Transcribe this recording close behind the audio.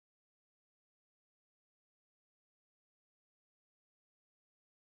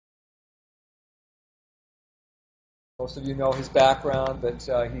Most of you know his background, but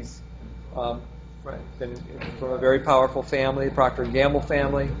he's been from a very powerful family, the Procter & Gamble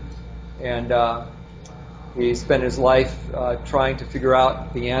family, and he spent his life trying to figure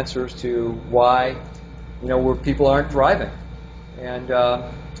out the answers to why, where people aren't thriving. And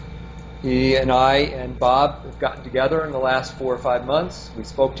he and I and Bob have gotten together in the last 4 or 5 months. We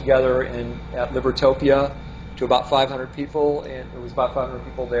spoke together at Libertopia to about 500 people, and it was about 500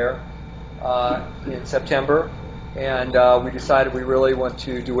 people there in September. And we decided we really want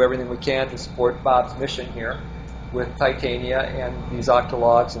to do everything we can to support Bob's mission here with Titania and these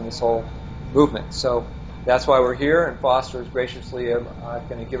octologs and this whole movement. So that's why we're here, and Foster is graciously going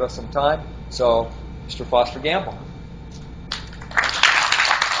to give us some time. So, Mr. Foster Gamble.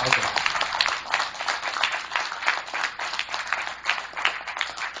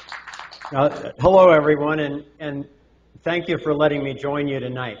 Hello, everyone, and thank you for letting me join you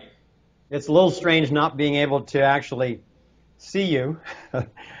tonight. It's a little strange not being able to actually see you, but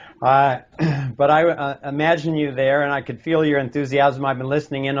I imagine you there, and I could feel your enthusiasm. I've been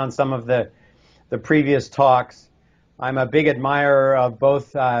listening in on some of the previous talks. I'm a big admirer of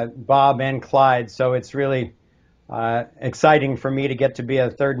both Bob and Clyde, so it's really exciting for me to get to be a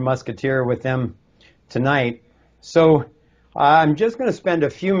third musketeer with them tonight. So I'm just going to spend a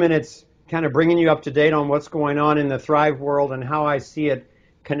few minutes kind of bringing you up to date on what's going on in the Thrive world and how I see it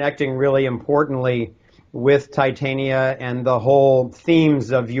connecting really importantly with Titania and the whole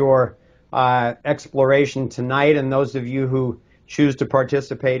themes of your exploration tonight, and those of you who choose to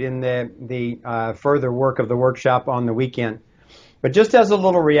participate in the further work of the workshop on the weekend. But just as a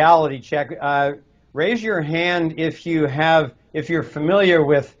little reality check, raise your hand if you're familiar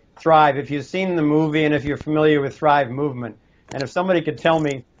with Thrive, if you've seen the movie, and if you're familiar with Thrive movement. And if somebody could tell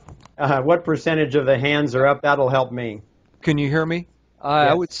me what percentage of the hands are up, that'll help me. Can you hear me?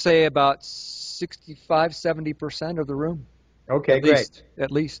 Yes. I would say about 65-70% of the room. Okay, great.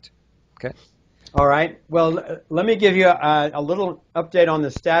 At least. Okay. All right. Well, let me give you a little update on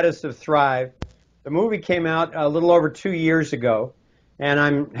the status of Thrive. The movie came out a little over 2 years ago, and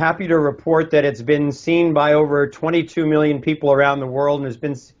I'm happy to report that it's been seen by over 22 million people around the world,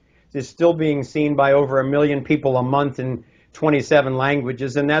 and is still being seen by over 1 million people a month in 27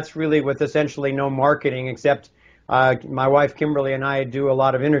 languages, and that's really with essentially no marketing except my wife Kimberly and I do a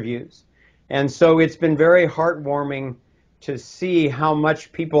lot of interviews. And so it's been very heartwarming to see how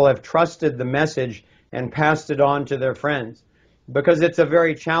much people have trusted the message and passed it on to their friends, because it's a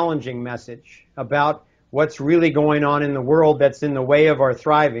very challenging message about what's really going on in the world that's in the way of our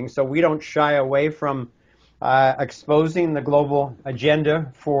thriving. So we don't shy away from exposing the global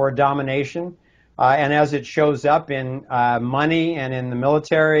agenda for domination, and as it shows up in money and in the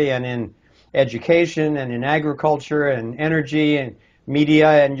military and in education and in agriculture and energy and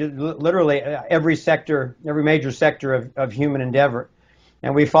media and literally every major sector of human endeavor.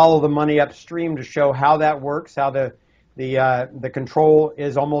 And we follow the money upstream to show how that works, how the control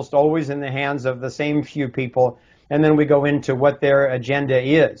is almost always in the hands of the same few people, and then we go into what their agenda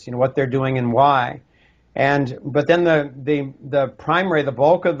is, what they're doing and why. But then the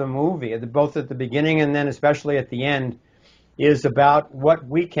bulk of the movie, both at the beginning and then especially at the end, is about what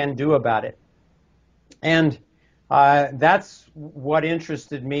we can do about it. And that's what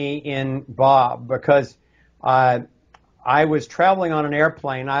interested me in Bob, because I was traveling on an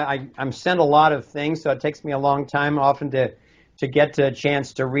airplane. I'm sent a lot of things, so it takes me a long time often to get a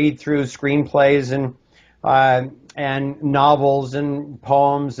chance to read through screenplays and novels and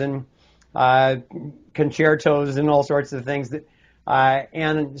poems and concertos and all sorts of things.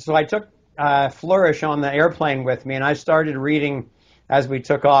 And so I took Flourish on the airplane with me, and I started reading as we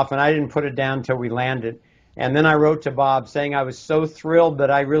took off, and I didn't put it down until we landed. And then I wrote to Bob saying I was so thrilled that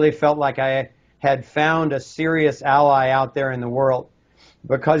I really felt like I had found a serious ally out there in the world,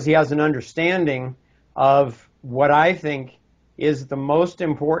 because he has an understanding of what I think is the most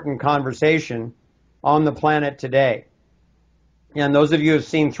important conversation on the planet today. And those of you who have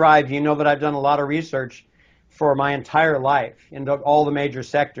seen Thrive, you know that I've done a lot of research for my entire life into all the major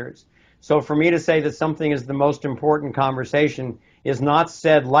sectors. So for me to say that something is the most important conversation is not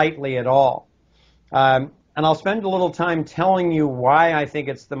said lightly at all. And I'll spend a little time telling you why I think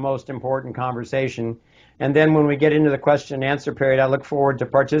it's the most important conversation. And then when we get into the question and answer period, I look forward to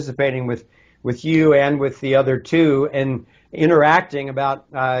participating with you and with the other two and interacting about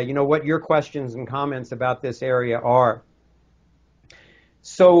what your questions and comments about this area are.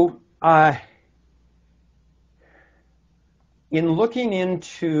 So in looking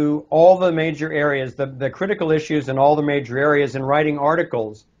into all the major areas, the critical issues in all the major areas, and writing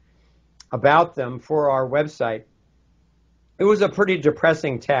articles about them for our website, it was a pretty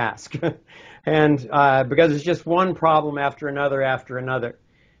depressing task and because it's just one problem after another after another.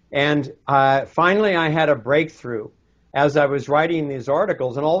 And finally, I had a breakthrough as I was writing these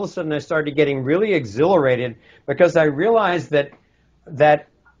articles, and all of a sudden I started getting really exhilarated because I realized that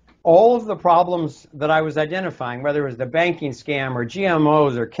all of the problems that I was identifying, whether it was the banking scam or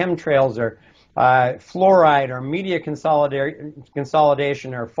GMOs or chemtrails or fluoride or media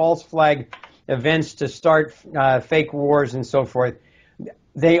consolidation or false flag events to start fake wars and so forth,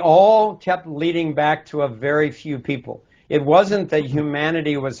 they all kept leading back to a very few people. It wasn't that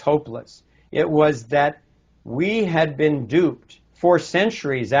humanity was hopeless. It was that we had been duped for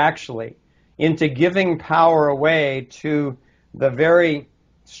centuries, actually, into giving power away to the very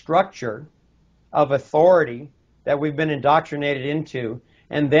structure of authority that we've been indoctrinated into,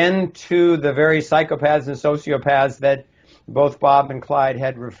 and then to the very psychopaths and sociopaths that both Bob and Clyde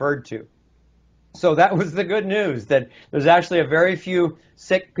had referred to. So that was the good news, that there's actually a very few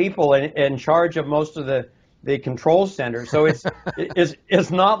sick people in charge of most of the control center. So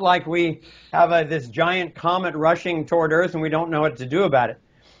it's not like we have this giant comet rushing toward Earth and we don't know what to do about it.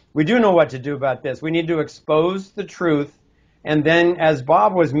 We do know what to do about this. We need to expose the truth, and then, as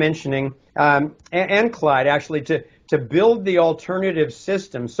Bob was mentioning, and Clyde actually, to build the alternative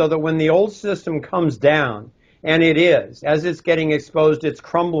system so that when the old system comes down, and it is, as it's getting exposed, it's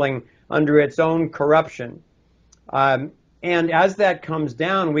crumbling under its own corruption. And as that comes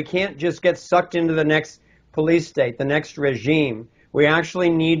down, we can't just get sucked into the next police state, the next regime. We actually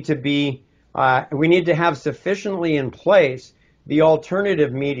need to we need to have sufficiently in place the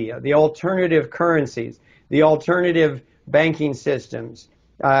alternative media, the alternative currencies, the alternative banking systems,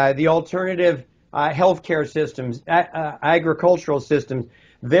 the alternative healthcare systems, agricultural systems.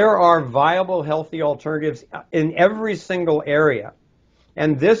 There are viable, healthy alternatives in every single area.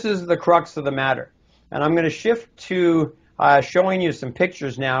 And this is the crux of the matter. And I'm going to shift to showing you some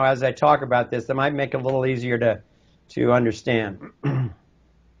pictures now as I talk about this that might make it a little easier to understand.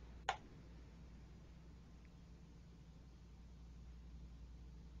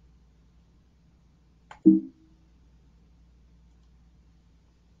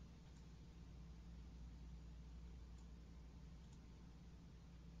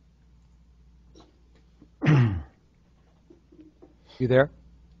 You there?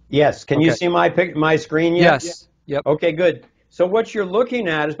 Yes. Can you see my screen yet? Yes. Yep. Okay, good. So what you're looking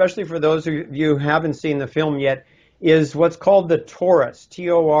at, especially for those of you who haven't seen the film yet, is what's called the torus,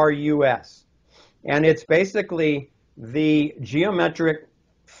 T-O-R-U-S. And it's basically the geometric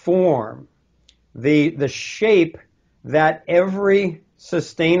form, the shape that every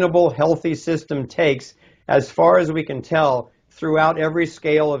sustainable, healthy system takes, as far as we can tell, throughout every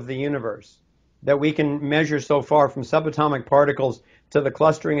scale of the universe that we can measure so far, from subatomic particles to the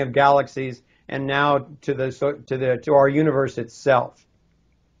clustering of galaxies, and now to our universe itself.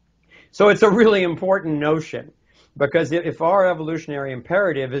 So it's a really important notion, because if our evolutionary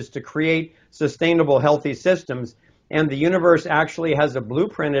imperative is to create sustainable, healthy systems, and the universe actually has a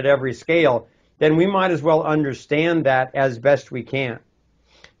blueprint at every scale, then we might as well understand that as best we can.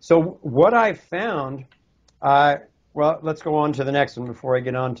 So what I found, well, let's go on to the next one before I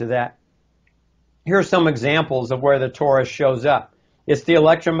get on to that. Here are some examples of where the torus shows up. It's the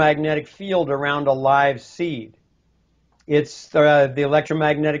electromagnetic field around a live seed. It's the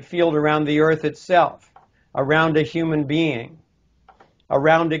electromagnetic field around the Earth itself, around a human being,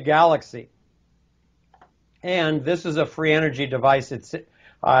 around a galaxy. And this is a free energy device. It's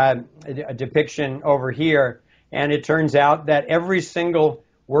a depiction over here. And it turns out that every single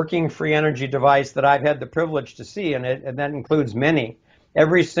working free energy device that I've had the privilege to see, and that includes many,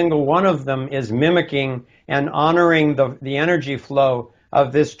 every single one of them is mimicking and honoring the energy flow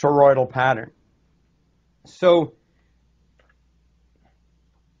of this toroidal pattern. So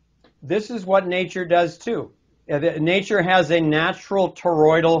this is what nature does too. Nature has a natural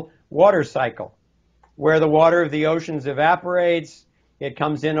toroidal water cycle, where the water of the oceans evaporates, it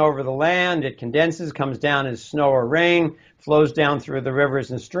comes in over the land, it condenses, comes down as snow or rain, flows down through the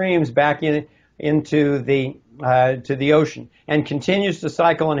rivers and streams, back into the ocean, and continues to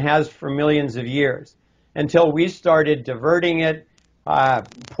cycle, and has for millions of years, until we started diverting it,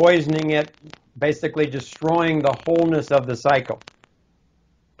 poisoning it, basically destroying the wholeness of the cycle.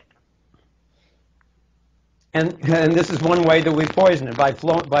 And this is one way that we poison it, by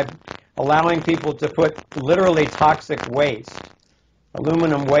allowing people to put literally toxic waste,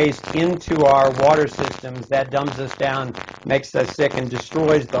 aluminum waste, into our water systems. That dumbs us down, makes us sick, and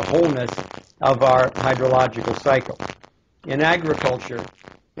destroys the wholeness of our hydrological cycle. In agriculture,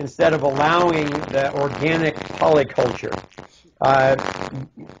 instead of allowing the organic polyculture,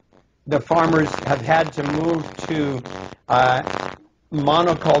 the farmers have had to move to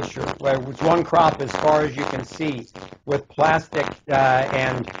monoculture, where it's one crop as far as you can see, with plastic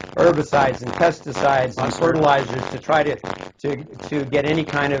and herbicides and pesticides and fertilizers to try to get any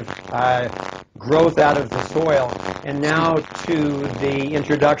kind of growth out of the soil, and now to the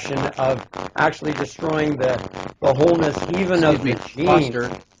introduction of actually destroying the wholeness even of the genes.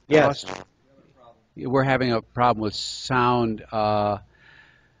 Foster, Yes. Foster, we're having a problem with sound.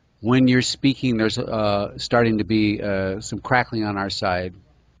 When you're speaking, there's starting to be some crackling on our side.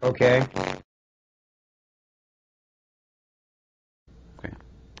 Okay. Okay.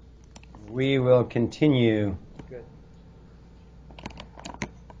 We will continue. Good.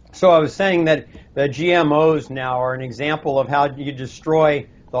 So I was saying that the GMOs now are an example of how you destroy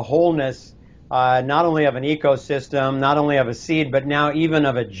the wholeness, not only of an ecosystem, not only of a seed, but now even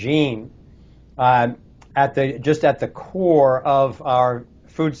of a gene, at the core of our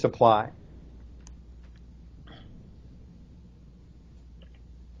food supply.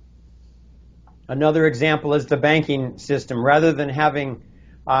 Another example is the banking system. Rather than having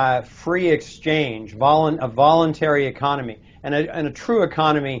free exchange, a voluntary economy, and a true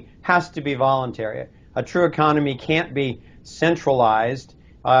economy has to be voluntary. A true economy can't be centralized,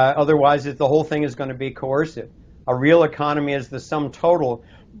 otherwise the whole thing is going to be coercive. A real economy is the sum total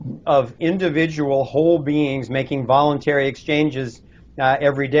of individual whole beings making voluntary exchanges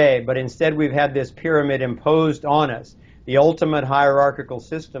every day, but instead we've had this pyramid imposed on us, the ultimate hierarchical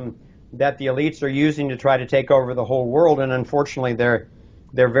system that the elites are using to try to take over the whole world, and unfortunately they're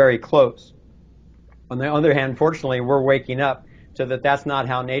very close. On the other hand, fortunately, we're waking up to that's not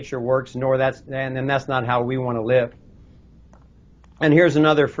how nature works, and that's not how we want to live. And here's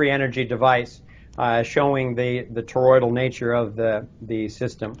another free energy device showing the toroidal nature of the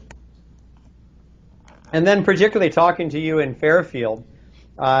system. And then particularly talking to you in Fairfield,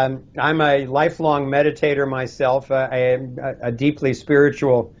 I'm a lifelong meditator myself, a deeply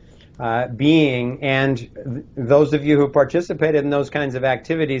spiritual being, and those of you who participated in those kinds of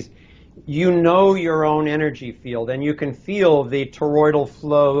activities, you know your own energy field, and you can feel the toroidal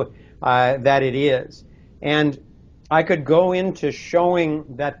flow that it is. And I could go into showing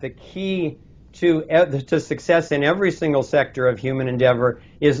that the key to success in every single sector of human endeavor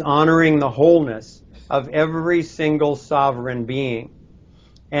is honoring the wholeness of every single sovereign being.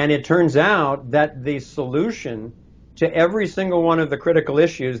 And it turns out that the solution to every single one of the critical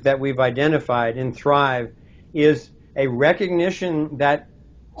issues that we've identified in Thrive is a recognition that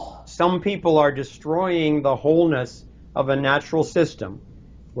some people are destroying the wholeness of a natural system,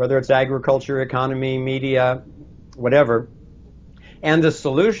 whether it's agriculture, economy, media, whatever. And the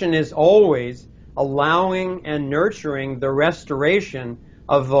solution is always allowing and nurturing the restoration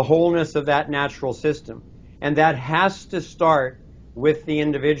of the wholeness of that natural system. And that has to start with the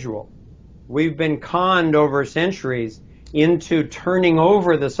individual. We've been conned over centuries into turning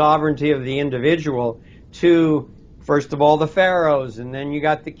over the sovereignty of the individual to, first of all, the pharaohs, and then you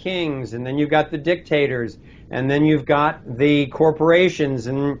got the kings, and then you've got the dictators, and then you've got the corporations,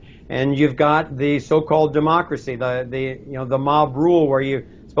 and you've got the so-called democracy, the mob rule, where you're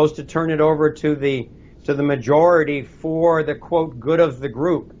supposed to turn it over to the majority for the, quote, good of the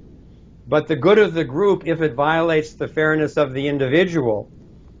group. But the good of the group, if it violates the fairness of the individual,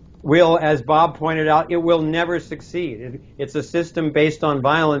 will, as Bob pointed out, it will never succeed. It's a system based on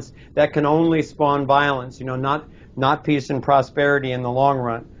violence that can only spawn violence, not peace and prosperity in the long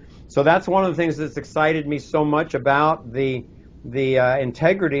run. So that's one of the things that's excited me so much about the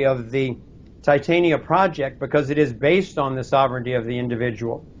integrity of the Titania project, because it is based on the sovereignty of the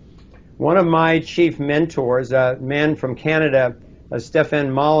individual. One of my chief mentors, a man from Canada,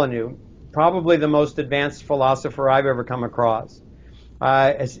 Stefan Molyneux, probably the most advanced philosopher I've ever come across,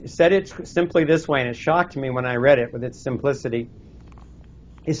 said it simply this way, and it shocked me when I read it with its simplicity.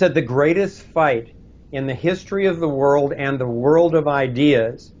 He said, the greatest fight in the history of the world and the world of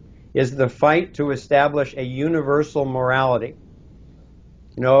ideas is the fight to establish a universal morality.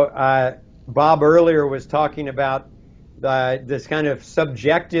 Bob earlier was talking about this kind of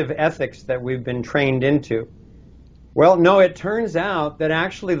subjective ethics that we've been trained into. Well, no, it turns out that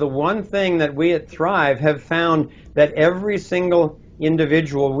actually the one thing that we at Thrive have found that every single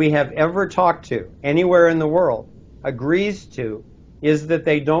individual we have ever talked to anywhere in the world agrees to is that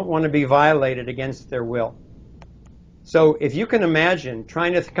they don't want to be violated against their will. So if you can imagine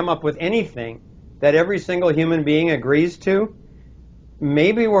trying to come up with anything that every single human being agrees to,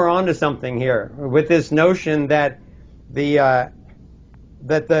 maybe we're onto something here with this notion that the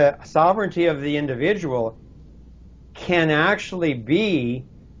sovereignty of the individual can actually be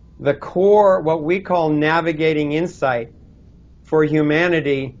the core, what we call navigating insight for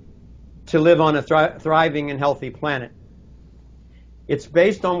humanity to live on a thriving and healthy planet. It's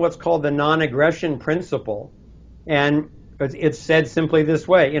based on what's called the non-aggression principle, and it's said simply this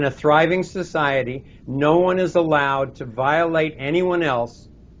way: in a thriving society, no one is allowed to violate anyone else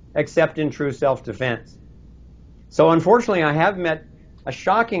except in true self-defense. So unfortunately, I have met a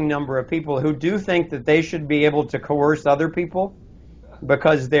shocking number of people who do think that they should be able to coerce other people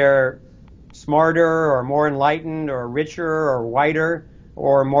because they're smarter or more enlightened or richer or whiter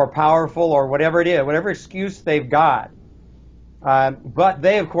or more powerful or whatever it is, whatever excuse they've got. But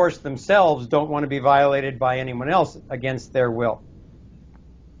they, of course, themselves don't want to be violated by anyone else against their will.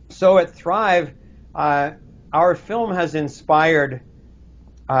 So at Thrive, our film has inspired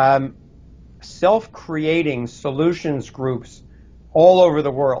self-creating solutions groups all over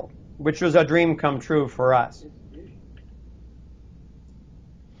the world, which was a dream come true for us.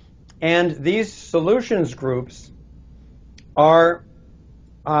 And these solutions groups are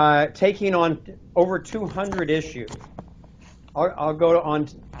taking on over 200 issues. I'll go on.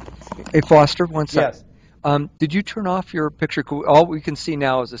 Hey, Foster, one second. Yes. Did you turn off your picture? All we can see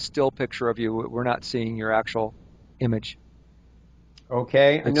now is a still picture of you. We're not seeing your actual image.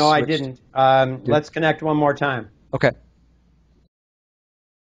 Okay. It's no, I switched. didn't. Let's connect one more time. Okay.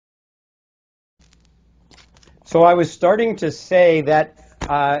 So I was starting to say that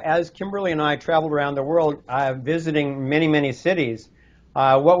as Kimberly and I traveled around the world visiting many, many cities,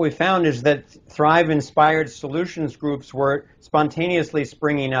 what we found is that Thrive-inspired solutions groups were spontaneously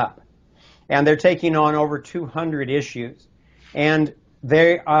springing up. And they're taking on over 200 issues. And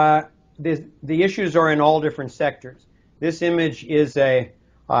the issues are in all different sectors. This image is a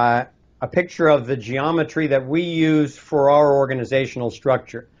picture of the geometry that we use for our organizational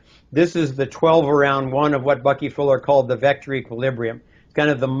structure. This is the 12 around 1 of what Bucky Fuller called the vector equilibrium. It's kind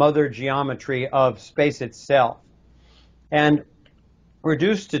of the mother geometry of space itself. And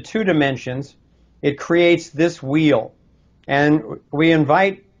reduced to 2 dimensions, it creates this wheel. And we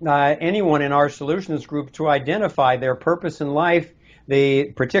invite anyone in our solutions group to identify their purpose in life, the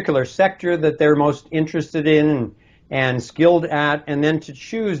particular sector that they're most interested in and skilled at, and then to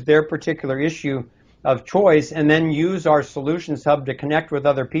choose their particular issue of choice, and then use our Solutions Hub to connect with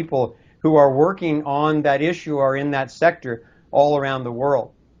other people who are working on that issue or in that sector all around the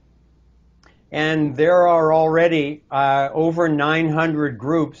world. And there are already over 900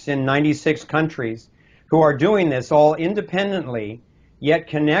 groups in 96 countries who are doing this all independently, yet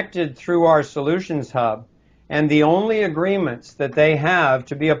connected through our Solutions Hub. And the only agreements that they have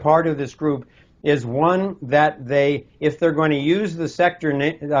to be a part of this group is one that they, if they're going to use the sector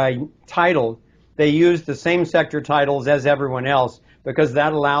title, they use the same sector titles as everyone else, because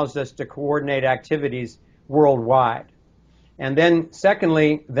that allows us to coordinate activities worldwide. And then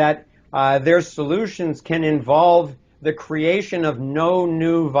secondly, that their solutions can involve the creation of no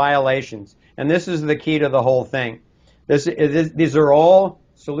new violations. And this is the key to the whole thing. These are all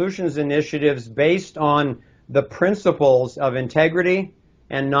solutions initiatives based on the principles of integrity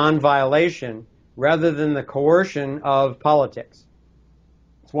and non-violation rather than the coercion of politics.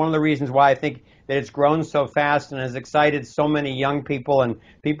 It's one of the reasons why I think that it's grown so fast and has excited so many young people and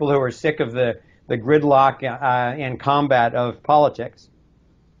people who are sick of the gridlock and combat of politics.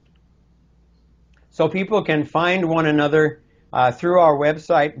 So people can find one another through our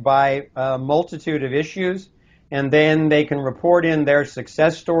website by a multitude of issues, and then they can report in their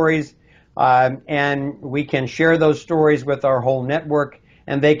success stories, and we can share those stories with our whole network,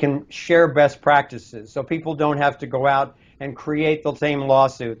 and they can share best practices. So people don't have to go out and create the same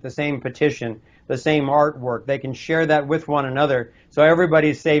lawsuit, the same petition, the same artwork. They can share that with one another, so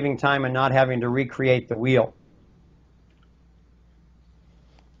everybody's saving time and not having to recreate the wheel.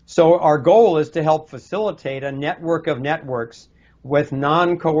 So our goal is to help facilitate a network of networks with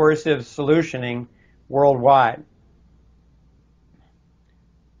non-coercive solutioning worldwide.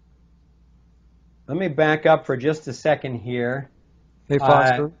 Let me back up for just a second here. Hey,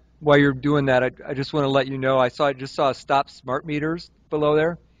 Foster, while you're doing that, I just want to let you know, I just saw Stop Smart Meters below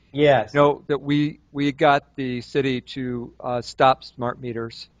there. Yes. You know, that we got the city to stop smart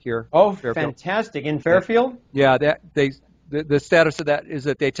meters here. Oh, Fairfield. Fantastic. In Fairfield? Yeah, the status of that is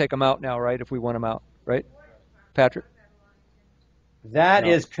that they take them out now, right, if we want them out, right, Patrick? That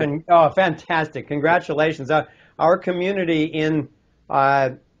is fantastic. Congratulations. Our community in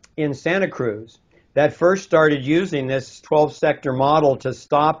Santa Cruz that first started using this 12-sector model to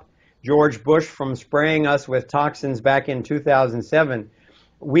stop George Bush from spraying us with toxins back in 2007,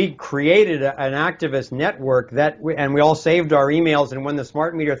 we created an activist network and we all saved our emails, and when the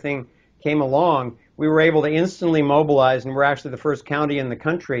smart meter thing came along, we were able to instantly mobilize, and we're actually the first county in the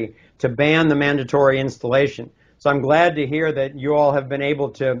country to ban the mandatory installation. So I'm glad to hear that you all have been able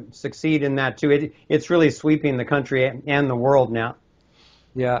to succeed in that too. It's really sweeping the country and the world now.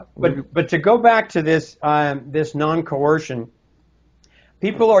 Yeah. But to go back to this this non-coercion,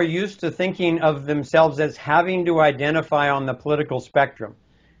 people are used to thinking of themselves as having to identify on the political spectrum.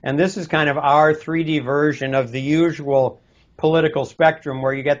 And this is kind of our 3D version of the usual political spectrum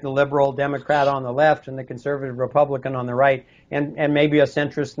where you get the liberal Democrat on the left and the conservative Republican on the right and maybe a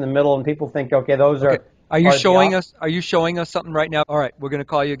centrist in the middle, and people think, okay, those are... Are you showing us something right now? All right, we're going to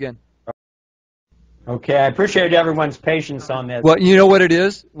call you again. Okay, I appreciate everyone's patience on this. Well, you know what it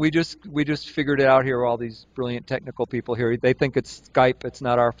is? We just figured it out here, all these brilliant technical people here. They think it's Skype. It's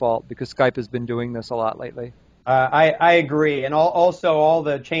not our fault because Skype has been doing this a lot lately. I agree. And also all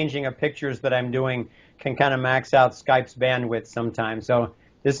the changing of pictures that I'm doing can kind of max out Skype's bandwidth sometimes. So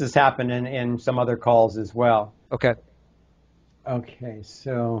this has happened in some other calls as well. Okay. Okay,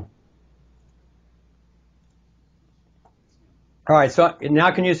 so... All right, so now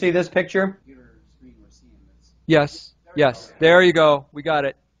can you see this picture? Yes, yes. There you go. We got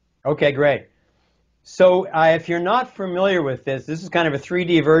it. Okay, great. So if you're not familiar with this is kind of a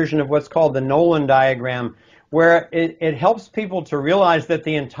 3D version of what's called the Nolan diagram, where it helps people to realize that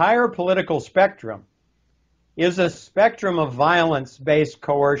the entire political spectrum is a spectrum of violence-based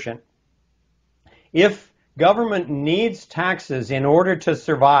coercion. If government needs taxes in order to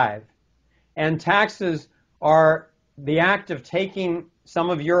survive, and taxes are the act of taking some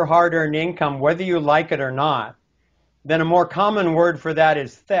of your hard-earned income, whether you like it or not, then a more common word for that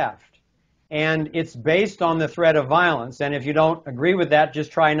is theft. And it's based on the threat of violence. And if you don't agree with that,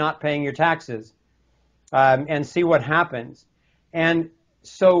 just try not paying your taxes and see what happens. And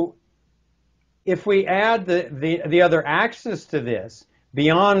so if we add the other axis to this,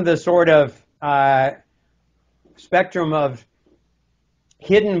 beyond the sort of spectrum of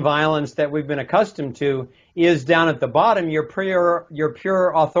hidden violence that we've been accustomed to, is down at the bottom your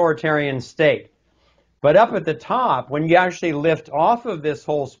pure authoritarian state. But up at the top, when you actually lift off of this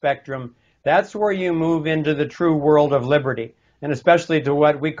whole spectrum, that's where you move into the true world of liberty, and especially to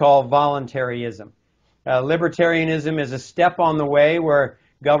what we call voluntarism. Libertarianism is a step on the way where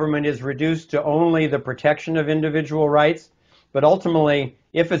government is reduced to only the protection of individual rights, but ultimately,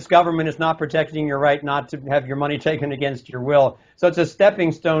 if its government is not protecting your right not to have your money taken against your will, so it's a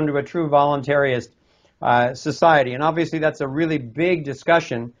stepping stone to a true voluntarist society. And obviously that's a really big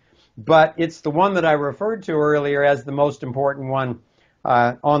discussion, but it's the one that I referred to earlier as the most important one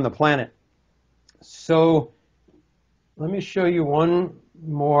on the planet. So let me show you one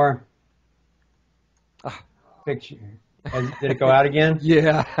more picture. Did it go out again?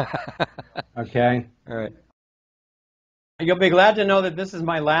 Yeah. Okay. All right. You'll be glad to know that this is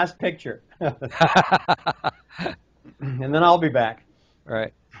my last picture. And then I'll be back. All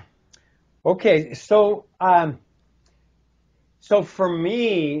right. Okay, so for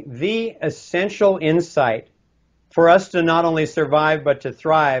me, the essential insight for us to not only survive but to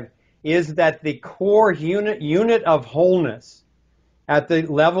thrive is that the core unit of wholeness at the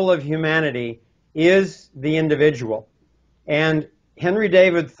level of humanity is the individual. And Henry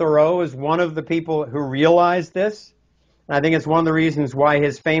David Thoreau is one of the people who realized this. I think it's one of the reasons why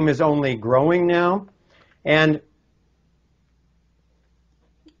his fame is only growing now. And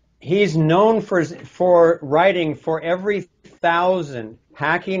he's known for writing, for every 1,000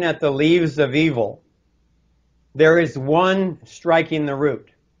 hacking at the leaves of evil, there is one striking the root.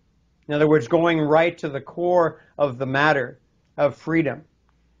 In other words, going right to the core of the matter of freedom.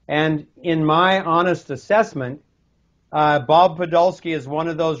 And in my honest assessment, Bob Podolsky is one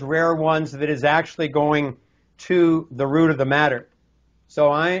of those rare ones that is actually going to the root of the matter. So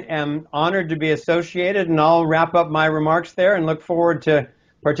I am honored to be associated, and I'll wrap up my remarks there and look forward to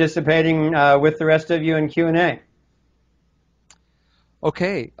participating with the rest of you in Q&A.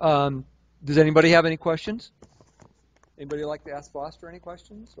 Okay. Does anybody have any questions? Anybody like to ask Foster any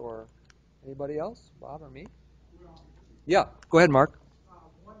questions, or anybody else? Bob or me? Yeah. Go ahead, Mark.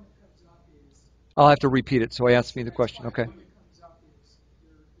 One that comes up is... I'll have to repeat it, so he asked me the question. Okay. One that comes up is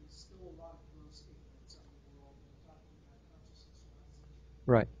there is still a lot of gross ignorance in the world. We're talking about consciousness rising.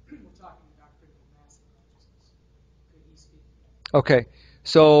 Right. We're talking about critical mass of consciousness. Could he speak to that? Okay.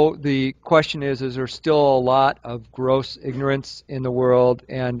 So the question is there still a lot of gross ignorance in the world,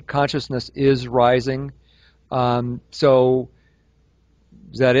 and consciousness is rising? So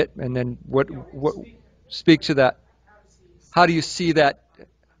is that it? And then what speak to that? How do you see that?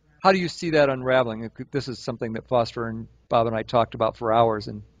 How do you see that unraveling? This is something that Foster and Bob and I talked about for hours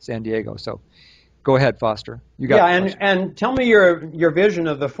in San Diego. So go ahead, Foster. You got and tell me your vision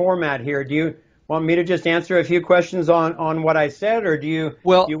of the format here. Do you want me to just answer a few questions on what I said, or do you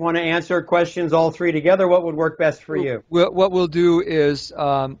want to answer questions all three together? What would work best for you? What we'll do is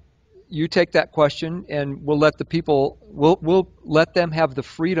you take that question, and we'll let the people, we'll let them have the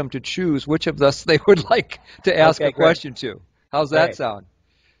freedom to choose which of us they would like to ask a question to. How's that Great. sound?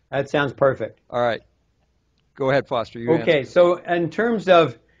 That sounds perfect. All right. Go ahead, Foster. You Okay, answer. so in terms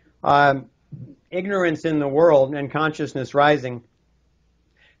of ignorance in the world and consciousness rising,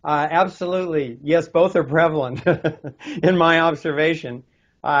 absolutely, yes, both are prevalent in my observation.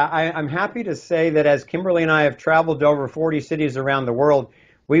 I'm happy to say that as Kimberly and I have traveled to over 40 cities around the world,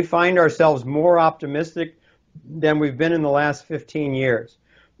 we find ourselves more optimistic than we've been in the last 15 years,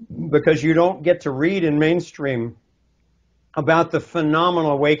 because you don't get to read in mainstream about the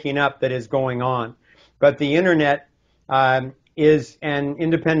phenomenal waking up that is going on. But the internet and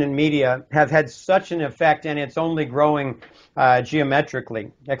independent media have had such an effect, and it's only growing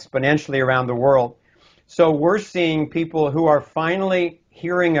geometrically, exponentially around the world. So we're seeing people who are finally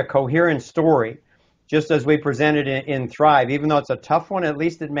hearing a coherent story, just as we presented in Thrive. Even though it's a tough one, at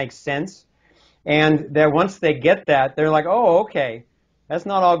least it makes sense. And that once they get that, they're like, oh, okay, that's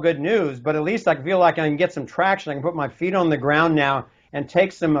not all good news, but at least I feel like I can get some traction. I can put my feet on the ground now and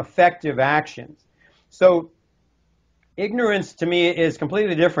take some effective actions. So ignorance to me is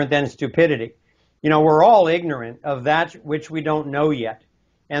completely different than stupidity. You know, we're all ignorant of that which we don't know yet.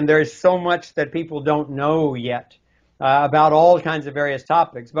 And there's so much that people don't know yet about all kinds of various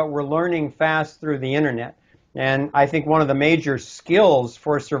topics, but we're learning fast through the internet. And I think one of the major skills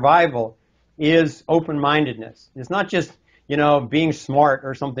for survival is open-mindedness. It's not just, you know, being smart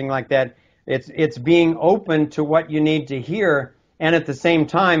or something like that. It's being open to what you need to hear, and at the same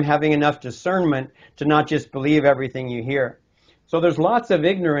time having enough discernment to not just believe everything you hear. So there's lots of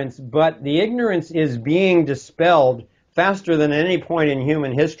ignorance, but the ignorance is being dispelled faster than any point in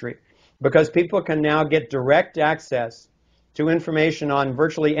human history, because people can now get direct access to information on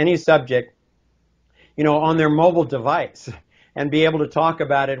virtually any subject, you know, on their mobile device, and be able to talk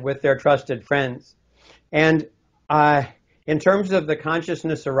about it with their trusted friends. And in terms of the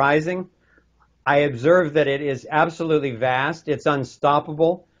consciousness arising, I observe that it is absolutely vast. It's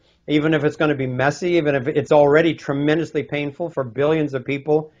unstoppable, even if it's going to be messy, even if it's already tremendously painful for billions of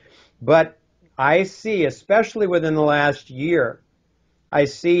people. But I see, especially within the last year, I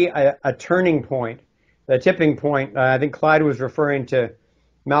see a turning point, the tipping point. I think Clyde was referring to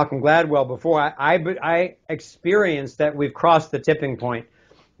Malcolm Gladwell before. I experienced that we've crossed the tipping point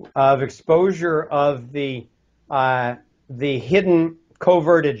of exposure of the hidden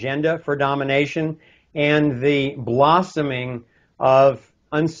covert agenda for domination and the blossoming of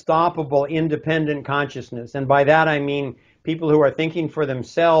unstoppable independent consciousness. And by that I mean people who are thinking for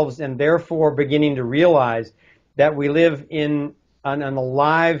themselves and therefore beginning to realize that we live in an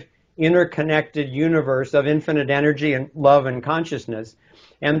alive, interconnected universe of infinite energy and love and consciousness,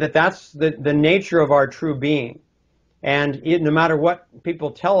 and that's the nature of our true being. And no matter what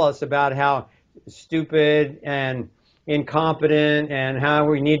people tell us about how stupid and incompetent and how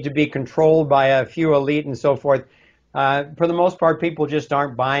we need to be controlled by a few elite and so forth, for the most part, people just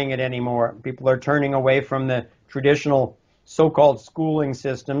aren't buying it anymore. People are turning away from the traditional so-called schooling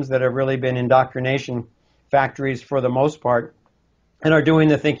systems that have really been indoctrination factories for the most part, and are doing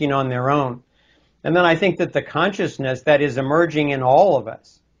the thinking on their own. And then I think that the consciousness that is emerging in all of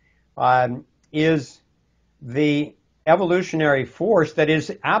us is the evolutionary force that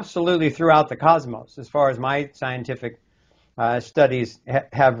is absolutely throughout the cosmos, as far as my scientific studies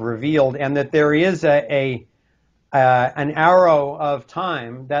have revealed, and that there is an arrow of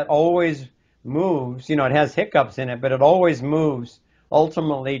time that always moves. You know, it has hiccups in it, but it always moves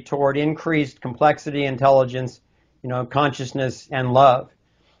ultimately toward increased complexity, intelligence, you know, consciousness, and love.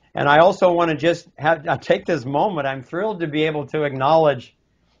 And I also want to just take this moment. I'm thrilled to be able to acknowledge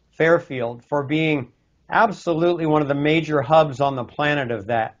Fairfield for being absolutely one of the major hubs on the planet of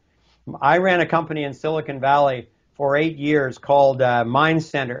that. I ran a company in Silicon Valley for 8 years called Mind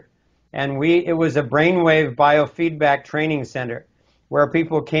Center, and it was a brainwave biofeedback training center where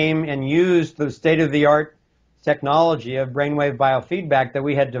people came and used the state-of-the-art technology of brainwave biofeedback that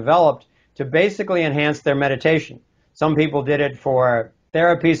we had developed to basically enhance their meditation. Some people did it for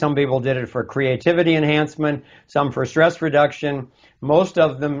therapy, some people did it for creativity enhancement, some for stress reduction. Most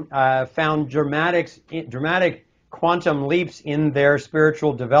of them found dramatic quantum leaps in their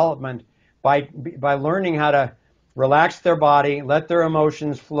spiritual development by learning how to relax their body, let their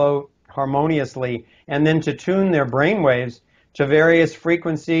emotions flow harmoniously, and then to tune their brain waves to various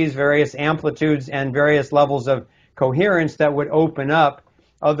frequencies, various amplitudes, and various levels of coherence that would open up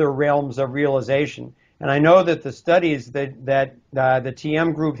other realms of realization. And I know that the studies that the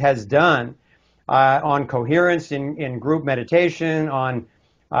TM group has done on coherence in group meditation, on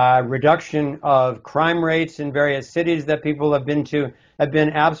reduction of crime rates in various cities that people have been to, have been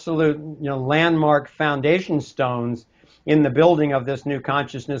absolute, landmark foundation stones in the building of this new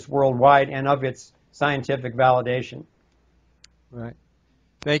consciousness worldwide and of its scientific validation. Right.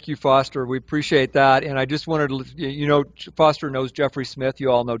 Thank you, Foster. We appreciate that. And I just wanted to, Foster knows Jeffrey Smith.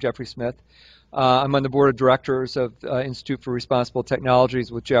 You all know Jeffrey Smith. I'm on the board of directors of Institute for Responsible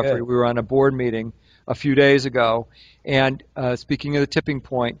Technologies with Jeffrey. Good. We were on a board meeting a few days ago. And speaking of the tipping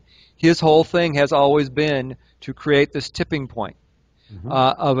point, his whole thing has always been to create this tipping point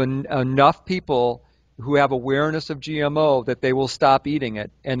of enough people who have awareness of GMO that they will stop eating it,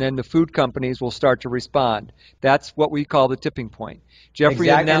 and then the food companies will start to respond. That's what we call the tipping point. Jeffrey,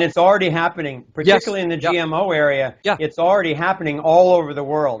 exactly, and it's already happening, particularly in the GMO area. Yeah. It's already happening all over the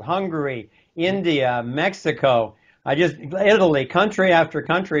world. Hungary, India, Mexico, Italy, country after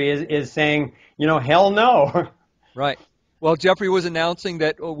country is saying, hell no. Right. Well, Jeffrey was announcing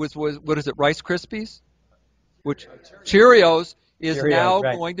that was what is it, Rice Krispies? Which Cheerios is now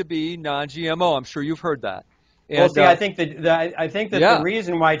right. going to be non-GMO. I'm sure you've heard that. And, Well, see, I think that the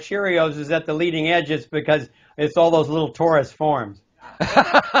reason why Cheerios is at the leading edge is because it's all those little torus forms.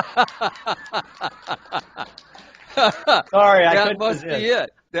 Sorry, that must be it.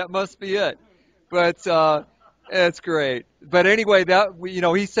 That must be it. But that's great. But anyway,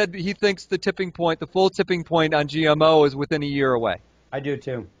 he said he thinks the full tipping point on GMO is within a year away. I do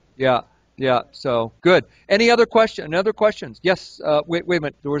too. Yeah. Yeah, so good. Any other questions? Yes, wait a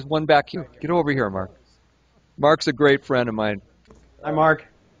minute. There was one back here. Get over here, Mark. Mark's a great friend of mine. Hi, Mark.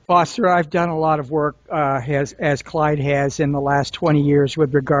 Foster, I've done a lot of work, as Clyde has, in the last 20 years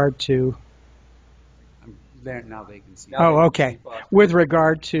with regard to... There, now they can see. Oh, okay. With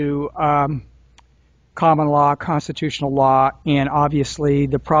regard to common law, constitutional law, and obviously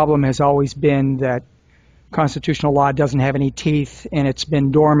the problem has always been that constitutional law doesn't have any teeth, and it's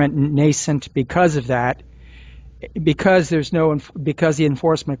been dormant and nascent because of that. Because the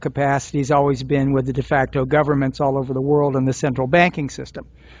enforcement capacity has always been with the de facto governments all over the world and the central banking system.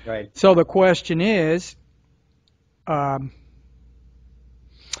 Right. So the question is,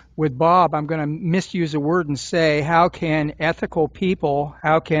 with Bob, I'm going to misuse a word and say, how can ethical people,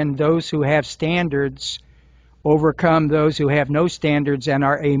 how can those who have standards overcome those who have no standards and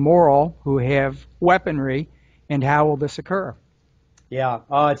are amoral, who have weaponry, and how will this occur? Yeah,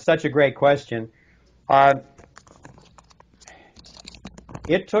 it's such a great question.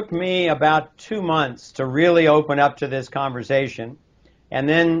 It took me about 2 months to really open up to this conversation, and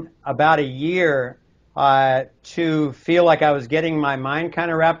then about a year to feel like I was getting my mind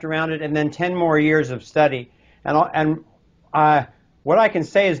kind of wrapped around it, and then 10 more years of study. And what I can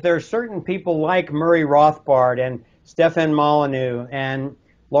say is there are certain people like Murray Rothbard and Stefan Molyneux and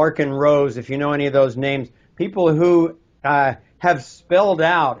Larkin Rose, if you know any of those names, people who have spelled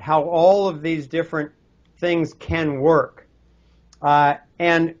out how all of these different things can work.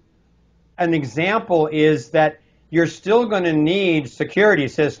 And an example is that you're still going to need security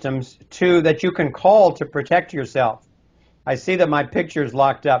systems that you can call to protect yourself. I see that my picture's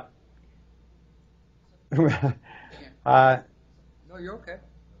locked up. No, you're okay.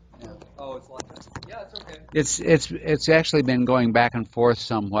 Yeah. Oh, it's locked up. Yeah, it's okay. It's actually been going back and forth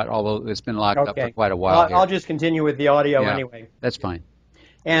somewhat, although it's been locked up for quite a while. I'll just continue with the audio anyway. That's fine.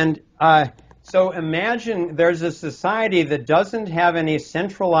 And so imagine there's a society that doesn't have any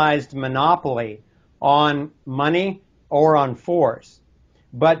centralized monopoly on money or on force,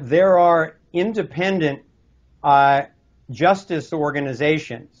 but there are independent justice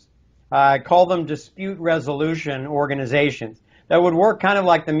organizations, call them dispute resolution organizations, that would work kind of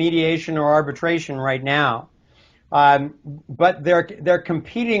like the mediation or arbitration right now. But they're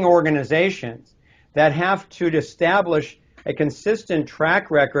competing organizations that have to establish a consistent track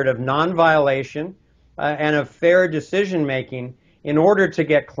record of non-violation and of fair decision-making in order to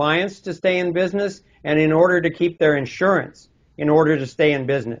get clients to stay in business and in order to keep their insurance in order to stay in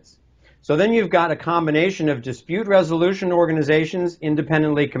business. So then you've got a combination of dispute resolution organizations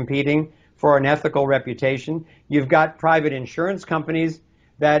independently competing for an ethical reputation. You've got private insurance companies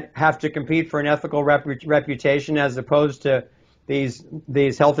that have to compete for an ethical reputation as opposed to these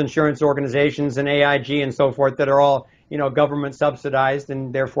health insurance organizations and AIG and so forth that are all government subsidized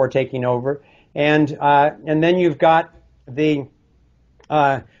and therefore taking over. And then you've got the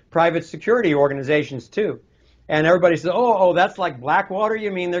private security organizations too. And everybody says, oh, that's like Blackwater?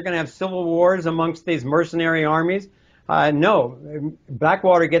 You mean they're going to have civil wars amongst these mercenary armies? No,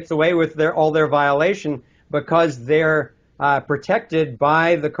 Blackwater gets away with all their violation because they're protected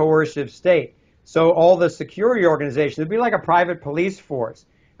by the coercive state. So all the security organizations, it'd be like a private police force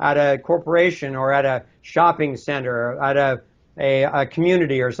at a corporation or at a shopping center or at a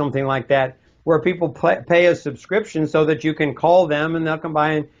community or something like that, where people pay a subscription so that you can call them and they'll come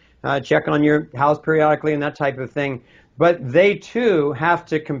by and check on your house periodically and that type of thing. But they too have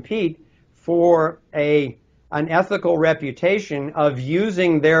to compete for an ethical reputation of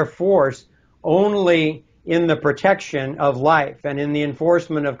using their force only in the protection of life and in the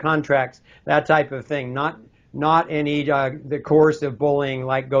enforcement of contracts, that type of thing, not any the coercive bullying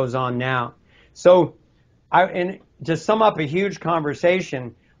like goes on now. So, and to sum up a huge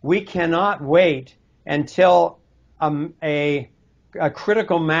conversation, we cannot wait until a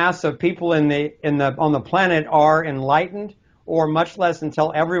critical mass of people on the planet are enlightened, or much less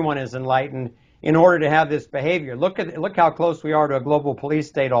until everyone is enlightened, in order to have this behavior. Look how close we are to a global police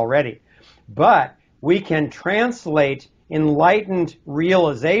state already. But we can translate enlightened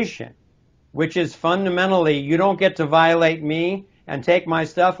realization, which is fundamentally, you don't get to violate me and take my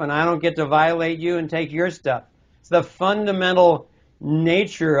stuff, and I don't get to violate you and take your stuff. It's the fundamental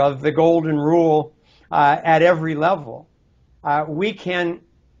nature of the golden rule at every level. We can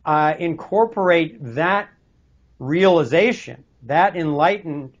incorporate that realization, that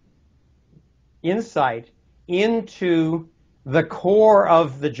enlightened insight, into the core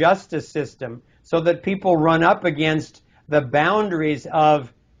of the justice system, so that people run up against the boundaries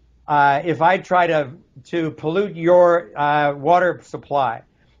of if I try to pollute your water supply,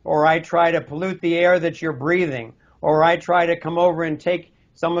 or I try to pollute the air that you're breathing, or I try to come over and take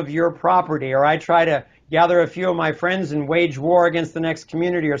some of your property, or I try to gather a few of my friends and wage war against the next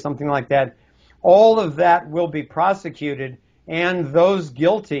community or something like that, all of that will be prosecuted, and those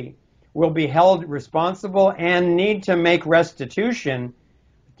guilty will be held responsible and need to make restitution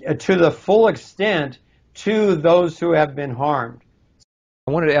to the full extent to those who have been harmed.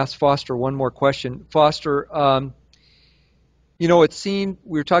 I wanted to ask Foster one more question. Foster, it seemed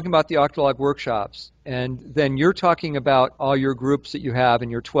we were talking about the Octolog workshops, and then you're talking about all your groups that you have in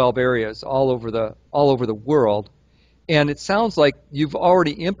your 12 areas all over the world, and it sounds like you've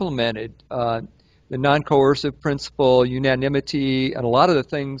already implemented the non-coercive principle, unanimity, and a lot of the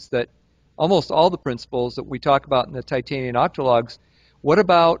things that, almost all the principles that we talk about in the Titanian Octologs. What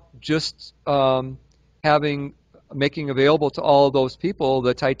about just making available to all of those people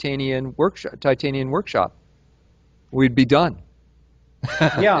the Titanian workshop? We'd be done.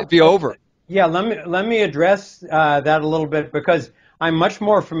 Yeah, it'd be over. Yeah, let me address that a little bit, because I'm much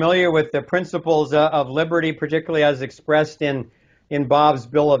more familiar with the principles of liberty, particularly as expressed in Bob's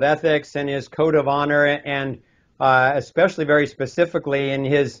Bill of Ethics and his Code of Honor, and especially very specifically in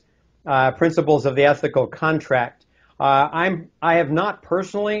his principles of the ethical contract. I have not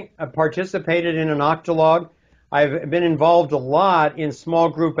personally participated in an octolog. I've been involved a lot in small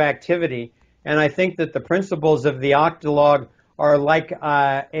group activity, and I think that the principles of the octolog are like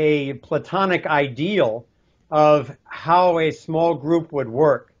a Platonic ideal of how a small group would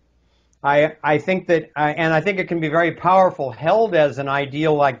work. I think that, and I think it can be very powerful, held as an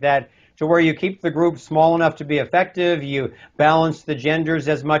ideal like that, to where you keep the group small enough to be effective, you balance the genders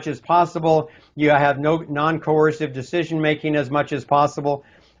as much as possible, you have no non-coercive decision-making as much as possible,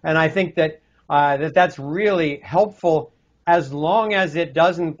 and I think that that's really helpful, as long as it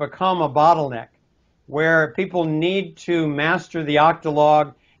doesn't become a bottleneck, where people need to master the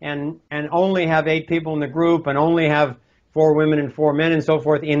octolog and only have 8 people in the group and only have 4 women and 4 men and so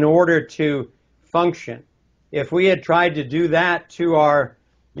forth in order to function. If we had tried to do that to our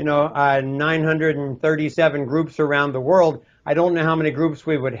 937 groups around the world, I don't know how many groups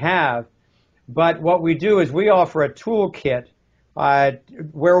we would have. But what we do is we offer a toolkit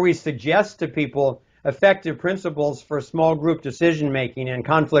where we suggest to people effective principles for small group decision making and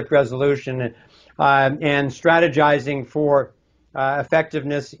conflict resolution and strategizing for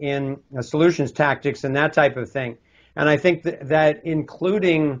effectiveness in solutions tactics and that type of thing. And I think that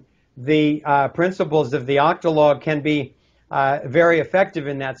including the principles of the octolog can be very effective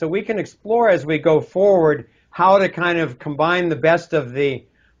in that. So we can explore as we go forward how to kind of combine the best of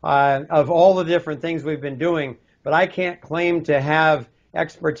all the different things we've been doing. But I can't claim to have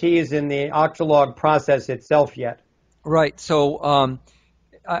expertise in the octolog process itself yet. Right. So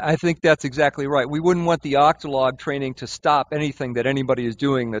I think that's exactly right. We wouldn't want the octolog training to stop anything that anybody is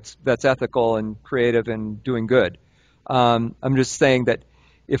doing that's ethical and creative and doing good. I'm just saying that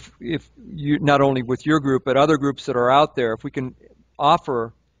if you, not only with your group but other groups that are out there, if we can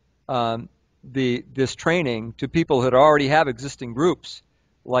offer this training to people that already have existing groups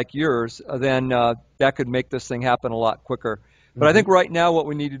like yours, then that could make this thing happen a lot quicker. But I think right now what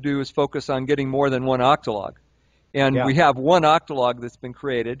we need to do is focus on getting more than one octolog. And we have one octolog that's been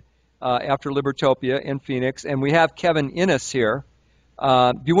created after Libertopia in Phoenix, and we have Kevin Innes here.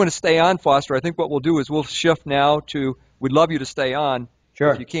 Do you want to stay on, Foster? I think what we'll do is we'll shift now to we'd love you to stay on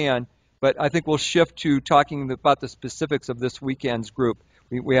Sure. if you can. But I think we'll shift to talking about the specifics of this weekend's group.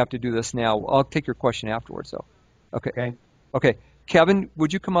 We have to do this now. I'll take your question afterwards, though. Okay. Okay. Kevin,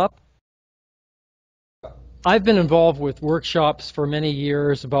 would you come up? I've been involved with workshops for many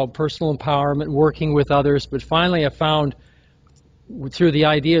years about personal empowerment, working with others, but finally I found, through the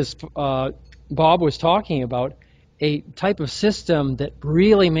ideas Bob was talking about, a type of system that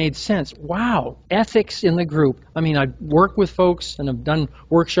really made sense. Wow, ethics in the group. I mean, I've worked with folks and I've done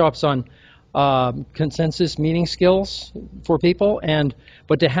workshops on consensus meeting skills for people,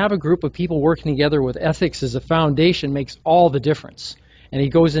 but to have a group of people working together with ethics as a foundation makes all the difference. And he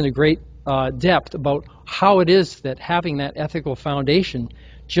goes into great depth about how it is that having that ethical foundation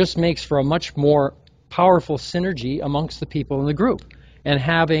just makes for a much more powerful synergy amongst the people in the group.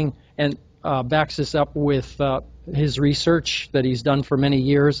 And backs this up with his research that he's done for many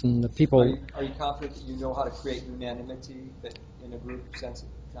years, and the people. Are you confident that you know how to create unanimity in a group sense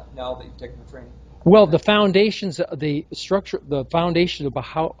now that you've taken the training? Well, the foundations, the structure, the foundation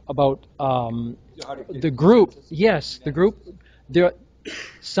about the group. Yes, the group.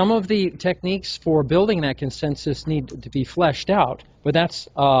 Some of the techniques for building that consensus need to be fleshed out, but that's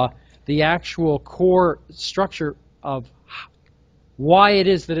the actual core structure of why it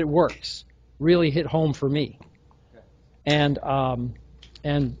is that it works. Really hit home for me, and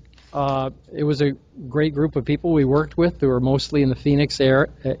it was a great group of people we worked with. They were mostly in the Phoenix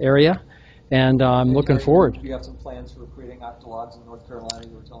area, and I'm looking forward. Do you have some plans for creating octologs in North Carolina?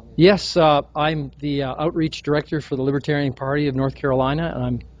 You were telling me. Yes, I'm the outreach director for the Libertarian Party of North Carolina,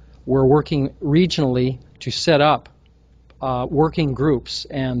 and we're working regionally to set up working groups,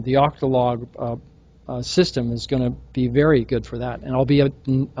 and the octolog system is going to be very good for that. And I'll be at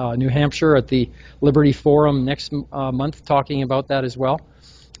New Hampshire at the Liberty Forum next month talking about that as well.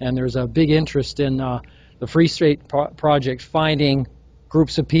 And there's a big interest in the Free State Project finding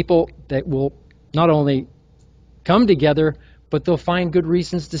groups of people that will not only come together, but they'll find good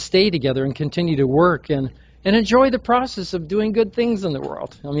reasons to stay together and continue to work and enjoy the process of doing good things in the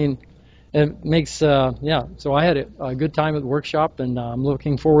world. I mean, it makes, so I had a good time at the workshop, and I'm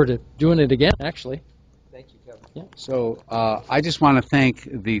looking forward to doing it again, actually. Thank you, Kevin. Yeah. So I just want to thank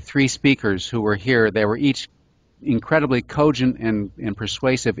the three speakers who were here. They were each incredibly cogent and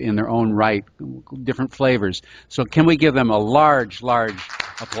persuasive in their own right, different flavors. So can we give them a large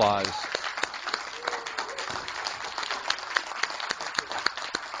applause?